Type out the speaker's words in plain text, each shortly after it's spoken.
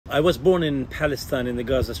I was born in Palestine in the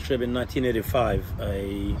Gaza Strip in 1985,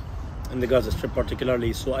 in the Gaza Strip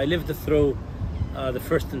particularly. So I lived through the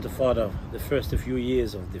First Intifada, the first few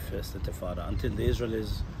years of the First Intifada, until the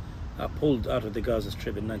Israelis pulled out of the Gaza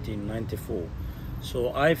Strip in 1994.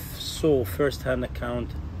 So I saw first-hand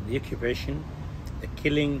account the occupation, the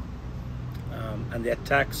killing, and the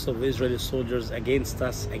attacks of Israeli soldiers against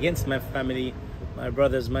us, against my family, my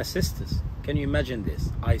brothers, my sisters. Can you imagine this?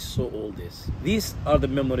 I saw all this. These are the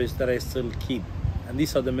memories that I still keep, and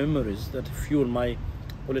these are the memories that fuel my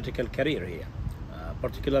political career here,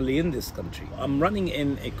 particularly in this country. I'm running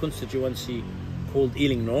in a constituency called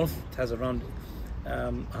Ealing North. It has around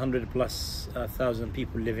 100,000+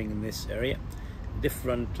 people living in this area,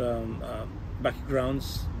 different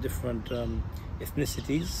backgrounds, different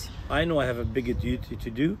ethnicities. I know I have a big duty to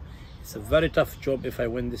do. It's a very tough job if I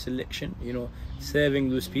win this election, you know, serving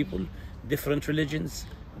those people, different religions,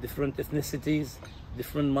 different ethnicities,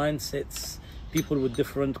 different mindsets, people with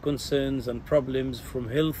different concerns and problems, from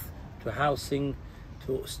health to housing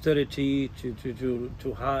to austerity to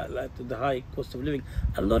the high cost of living.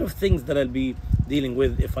 A lot of things that I'll be dealing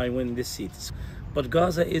with if I win this seat. But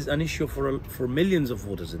Gaza is an issue for millions of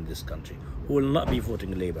voters in this country who will not be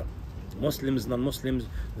voting Labour. Muslims, non-Muslims,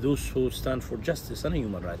 those who stand for justice and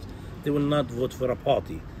human rights. They will not vote for a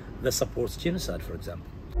party that supports genocide, for example.